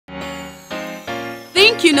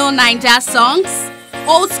think you know Naija songs?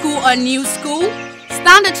 Old school or new school?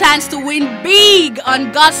 Stand a chance to win big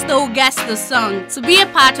on Gusto Guess the Song. To be a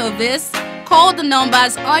part of this, call the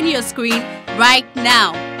numbers on your screen right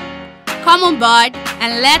now. Come on board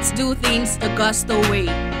and let's do things the Gusto way.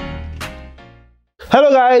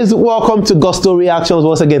 Hello guys, welcome to Gusto Reactions.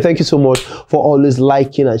 Once again, thank you so much for always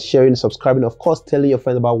liking and sharing, subscribing, of course telling your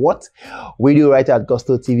friends about what we do right at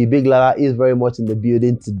Gusto TV. Big Lala is very much in the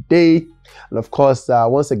building today, and of course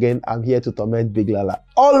once again I'm here to torment Big Lala.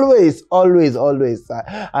 Always.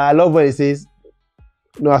 I love when he says,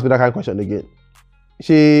 "No, ask me that kind of question again."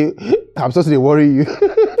 I'm supposed to worry you.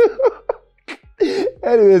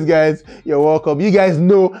 Anyways, guys, you're welcome. You guys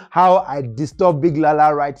know how I disturb Big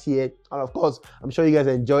Lala right here, and of course, I'm sure you guys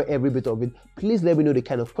enjoy every bit of it. Please let me know the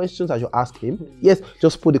kind of questions that you ask him. Yes,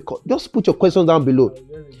 just put your questions down below.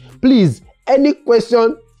 Please, any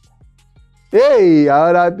question. Hey,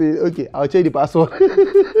 okay, I'll change the password.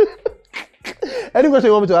 Any question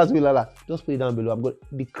you want me to ask me, Lala, just put it down below. I've got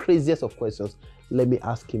the craziest of questions. Let me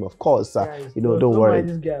ask him, of course. Guys, don't worry. Mind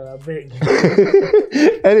this guy, I beg.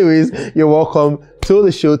 Anyways, you're welcome to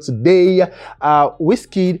the show today.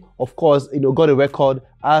 Wizkid, of course, got a record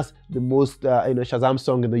as the most Shazam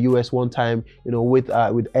song in the US one time, with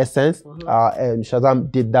Essence. And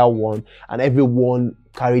Shazam did that one, and everyone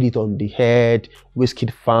carried it on the head,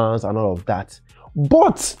 Wizkid fans and all of that.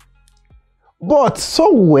 But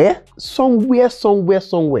somewhere,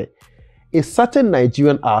 a certain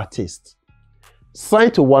Nigerian artist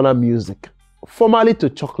signed to Warner Music, formerly to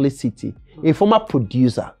Chocolate City, a former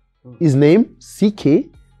producer, his name, CKay,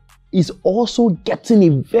 is also getting a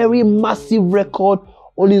very massive record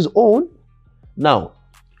on his own. Now,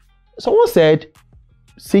 someone said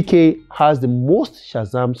CKay has the most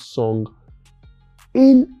Shazam song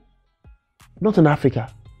not in Africa,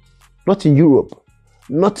 not in Europe,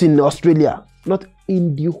 not in Australia, not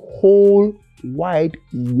in the whole wide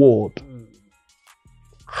world.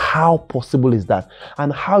 How possible is that?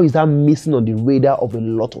 And how is that missing on the radar of a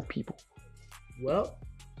lot of people? Well,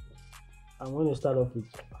 I'm going to start off with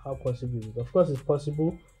how possible it is. Of course, it's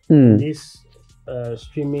possible. This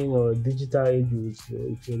streaming or digital age,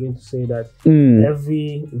 if you're going to say that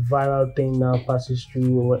every viral thing now passes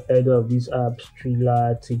through either of these apps,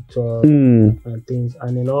 Thriller, TikTok, and things.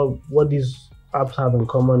 And then what these apps have in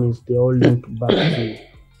common is they all link back to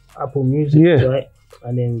Apple Music, right?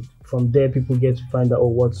 And then from there, people get to find out,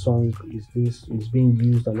 what song is this is being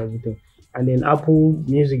used and everything. And then Apple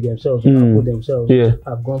Music themselves,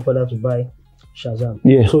 have gone further to buy Shazam.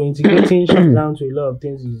 So integrating Shazam to a lot of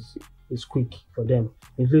things is quick for them.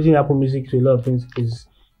 Including Apple Music to a lot of things is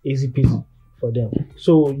easy peasy for them.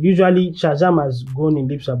 So usually Shazam has grown in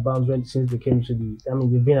leaps and bounds since they came to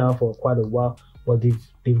they've been around for quite a while, but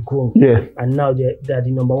they've grown. And now they're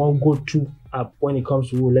the number one go-to app when it comes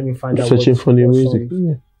to let me find out searching for new music.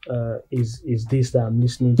 Is this that I'm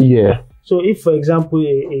listening to. So if, for example,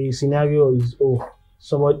 a scenario is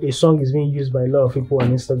a song is being used by a lot of people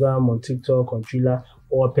on Instagram, on TikTok, on Thriller,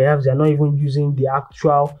 or perhaps they're not even using the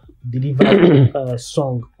actual delivered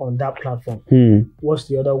song on that platform. What's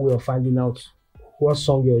the other way of finding out what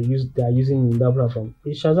song they're using in that platform?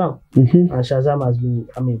 It's Shazam. And Shazam has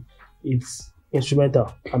been, it's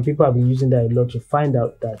instrumental, and people have been using that a lot to find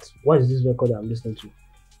out that what is this record that I'm listening to,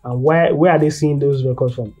 and where are they seeing those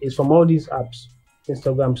records from? It's from all these apps: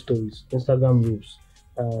 Instagram stories, Instagram reels,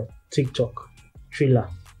 TikTok, Thriller,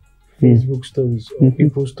 Facebook stories, or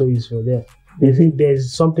people's stories for there.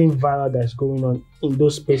 There's something viral that's going on in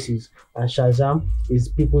those spaces, and Shazam is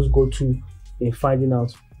people's go-to in finding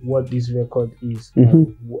out what this record is.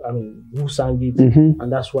 Who sang it, and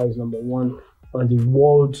that's why it's number one on the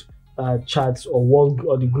world charts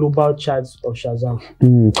or the global charts of Shazam.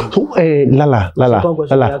 So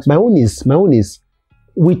Lala, my own is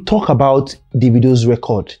we talk about Davido's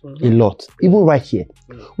record a lot, even right here.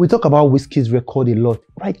 We talk about Wizkid's record a lot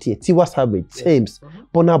right here. Tiwa Savage, Thames,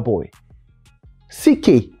 Burna Boy.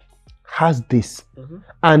 CKay has this,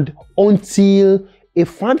 and until a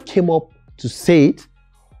fan came up to say it,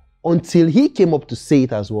 until he came up to say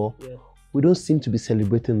it as well, we don't seem to be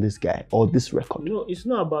celebrating this guy or this record. No, it's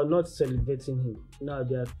not about not celebrating him. Now,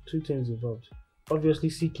 there are two things involved. Obviously,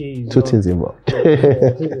 CKay is two things involved.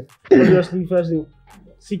 Obviously, first thing,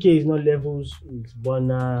 CKay is not levels with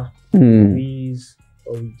Burna, Wiz,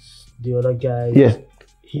 or with the other guys.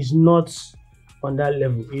 He's not on that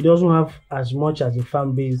level. He doesn't have as much as a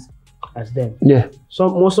fan base as them. So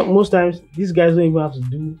most times, these guys don't even have to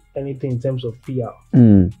do anything in terms of PR.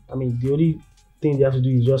 The only thing they have to do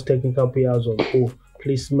is just technical payouts of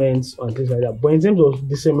placements and things like that. But in terms of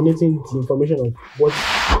disseminating the information of what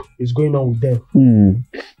is going on with them,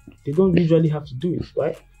 they don't usually have to do it,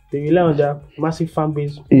 right? They rely on their massive fan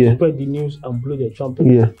base to spread the news and blow their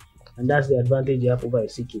trumpet. And that's the advantage they have over a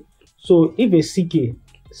CKay. So if a CKay,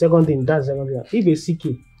 second thing, if a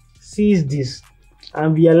CKay sees this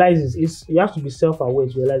and realizes, you have to be self-aware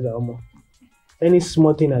to realize that any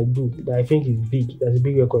small thing I do that I think is big, that's a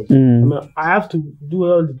big record. I mean, I have to do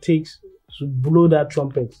all it takes to blow that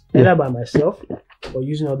trumpet, either by myself or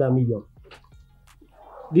using other medium.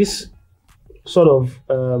 This sort of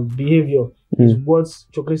behavior is what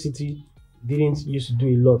Chocolate City didn't used to do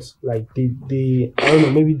a lot. Like they I don't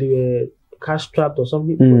know, maybe they were cash strapped or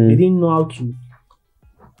something, but they didn't know how to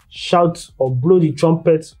shout or blow the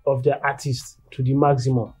trumpet of their artist to the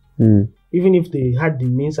maximum. Even if they had the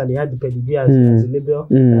means and they had the pedigree as a label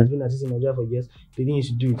that has been artist in Nigeria for years, they didn't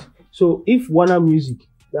used to do it. So if Warner Music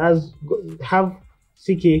have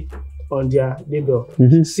CKay on their label,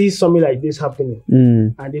 see something like this happening,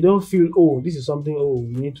 and they don't feel, oh, this is something, oh,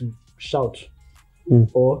 we need to shout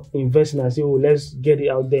or invest in and say, oh, let's get it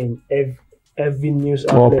out there in every news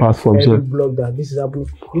outlet, every blog that this is happening.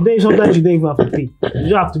 Sometimes you don't even have to pay. You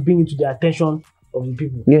just have to bring it to the attention of the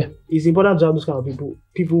people. It's important to have those kind of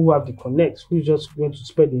people who have the connect, who's just going to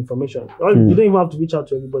spread the information. You don't even have to reach out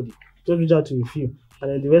to everybody. Just reach out to a few,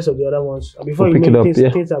 and then the rest of the other ones, before you know,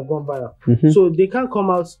 things have gone viral. So they can't come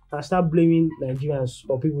out and start blaming Nigerians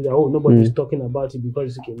or people that, oh, nobody's talking about it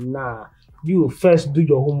because it's okay. Nah, you first do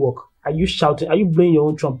your homework. Are you shouting? Are you blowing your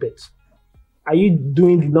own trumpets? Are you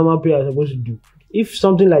doing the normal prayer you're supposed to do? If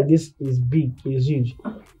something like this is big, is huge,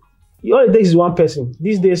 all it takes is one person.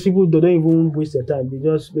 These days, people don't even waste their time. They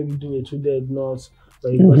just maybe do a two-dead notes.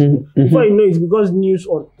 Before you know it, because news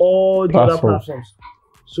on all the other platforms.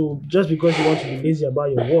 So just because you want to be lazy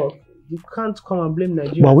about your work, you can't come and blame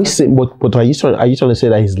Nigeria. But are you trying to say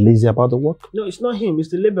that he's lazy about the work? No, it's not him. It's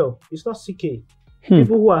the label. It's not CKay.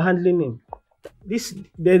 People who are handling him.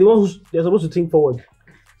 They're the ones they're supposed to think forward.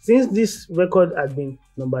 Since this record had been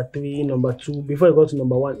number 3, number 2, before it got to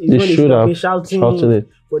number 1, it's when they been shouting it,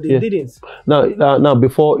 but they didn't. Now,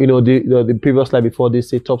 before the previous slide before, they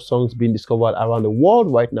say top songs being discovered around the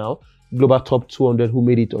world right now. Global top 200 who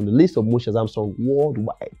made it on the list of most Shazam songs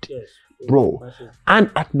worldwide, bro.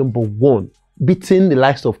 And at number 1, beating the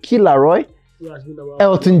likes of Killer Roy,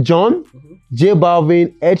 Elton John, J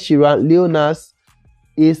Balvin, Ed Sheeran, Lil Nas,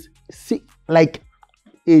 is like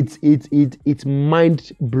it's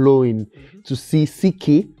mind blowing to see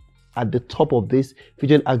CKay at the top of this,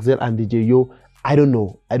 featuring Axel and DJ Yo. I don't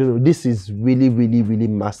know. This is really, really, really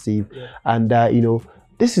massive, and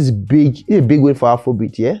this is big. It's a big win for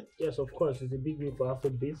Afrobeat, yeah. Yes, of course, it's a big win for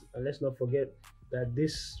Afrobeat, and let's not forget that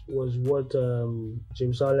this was what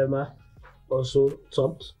James Salema also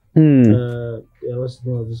topped. What's the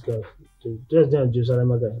name of this guy? Just James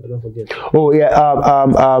Salema guy. I don't forget. Oh yeah,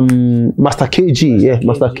 Master KG.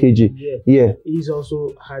 Master KG. Yeah. He's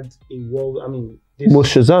also had a world. I mean,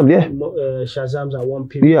 most Shazam, Shazams at one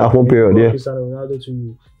period. Yeah, at one period.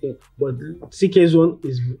 But CKay's one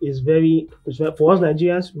is very, for us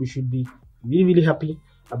Nigerians, we should be really, really happy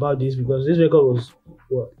about this, because this record was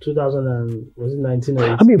what, 2019 or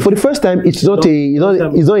 18? I mean, for the first time, it's not a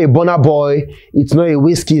Burna Boy, it's not a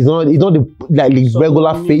Wizkid, it's not the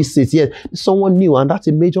regular new faces. Yeah, someone new, and that's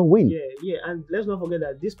a major win. Yeah, and let's not forget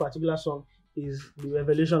that this particular song is the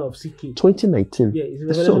revelation of CKay. 2019. Yeah, it's the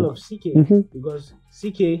revelation of CKay, because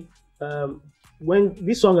CKay, when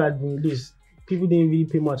this song had been released, people didn't really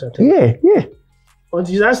pay much attention. Yeah.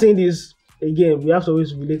 Until you start saying this again, we have to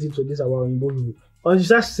always relate it to this about Igbo people. Until you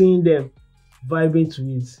start seeing them vibing to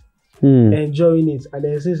it, enjoying it, and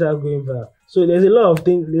then things are going viral. So there's a lot of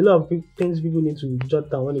things people need to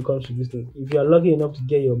jot down when it comes to this thing. If you are lucky enough to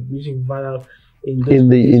get your music viral in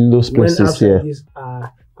those places, when apps like this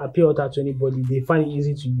appear out to anybody, they find it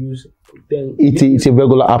easy to use. Then it's a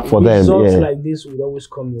regular app for them. Results like this would always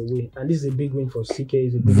come your way, and this is a big win for CKay.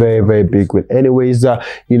 It's a big very, very big win. Anyways,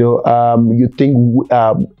 you think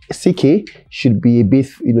CKay should be a bit,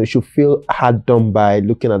 should feel hard done by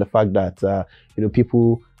looking at the fact that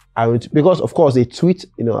people aren't, because of course a tweet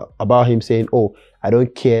about him saying, "Oh, I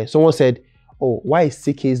don't care." Someone said, "Oh, why is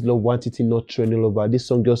CKay's Love Quantity not trending over? This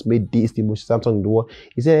song just made this the most Shazam song in the world."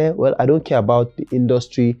 He said, "Well, I don't care about the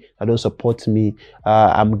industry. I don't support me.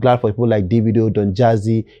 I'm glad for people like Davido, Don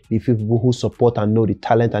Jazzy, the few people who support and know the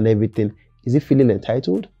talent and everything." Is he feeling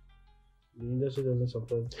entitled? The industry doesn't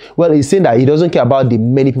support. Well, he's saying that he doesn't care about the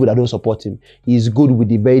many people that don't support him. He's good with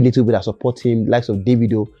the very little people that support him, likes of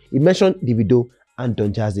Davido. He mentioned Davido and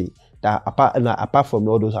Don Jazzy. That apart from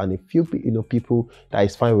all those and a few people that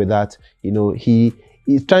is fine with that,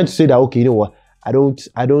 he's trying to say that, okay, you know what,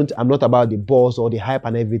 I'm not about the buzz or the hype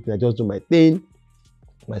and everything. I just do my thing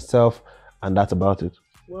myself, and that's about it.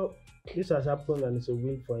 Well, this has happened and it's a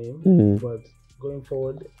win for him. But going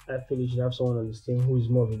forward, I feel you should have someone on this team who is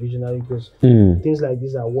more of a visionary, because things like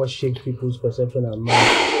this are what shapes people's perception and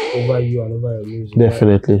mind over you and over your music.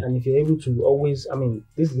 Definitely. Right? And if you're able to always, I mean,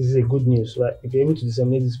 this is a good news, right? If you're able to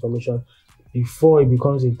disseminate this information before it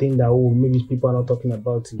becomes a thing that, oh, maybe people are not talking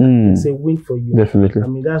about it, it's a win for you. Definitely. I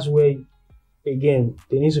mean, that's where, again,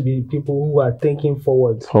 there needs to be people who are thinking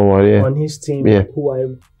forward yeah. on his team, who are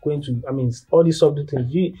going to, I mean, all these subtle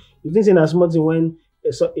things. You think in as much when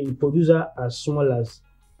a producer as small as,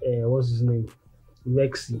 what's his name?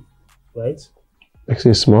 Rexy, right? Rexy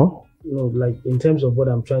is small? No, like in terms of what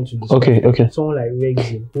I'm trying to describe. Okay. Someone like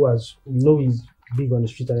Rexy, who has, he's big on the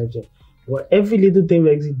street and everything. But every little thing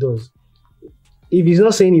Rexy does, if he's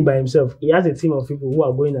not saying it by himself, he has a team of people who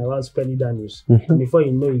are going around spreading that news. And before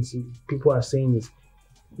you know it, people are saying it.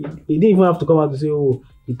 He didn't even have to come out to say, oh,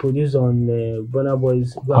 he produced on Burna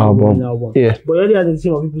Boy's album. Yeah. But he already has a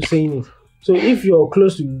team of people saying it. So if you're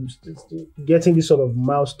close to getting this sort of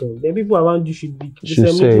milestone, then people around you should be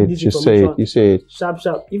disseminating this information. You say it. Sharp,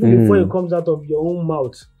 even before it comes out of your own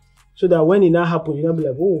mouth. So that when it now happens, you'll be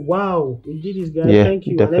like, oh, wow, you did this, guys. Thank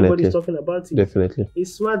you. Definitely. And everybody's talking about it. Definitely.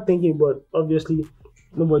 It's smart thinking, but obviously,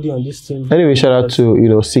 nobody on this team. Anyway, shout out to,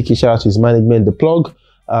 CKay, shout out to his management, The Plug,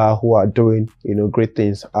 who are doing, great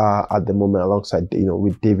things at the moment alongside,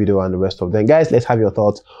 with Davido and the rest of them. Guys, let's have your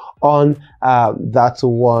thoughts on that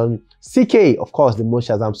one. CKay, of course, the most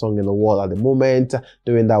Shazam song in the world at the moment,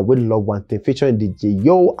 doing that with Love One Thing, featuring DJ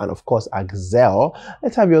Yo and of course Axel.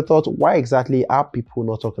 Let's have your thoughts. Why exactly are people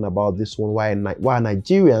not talking about this one? Why are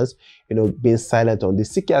Nigerians, being silent on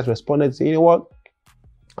this? CKay has responded, saying, you know what?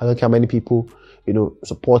 I don't care how many people,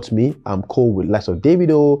 support me. I'm cool with lots of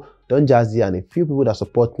Davido, Don Jazzy, and a few people that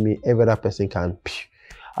support me. Every other person can.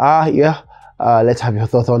 Let's have your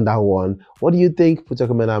thoughts on that one. What do you think? Put your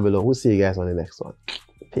comment down below. We'll see you guys on the next one.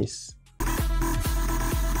 Peace.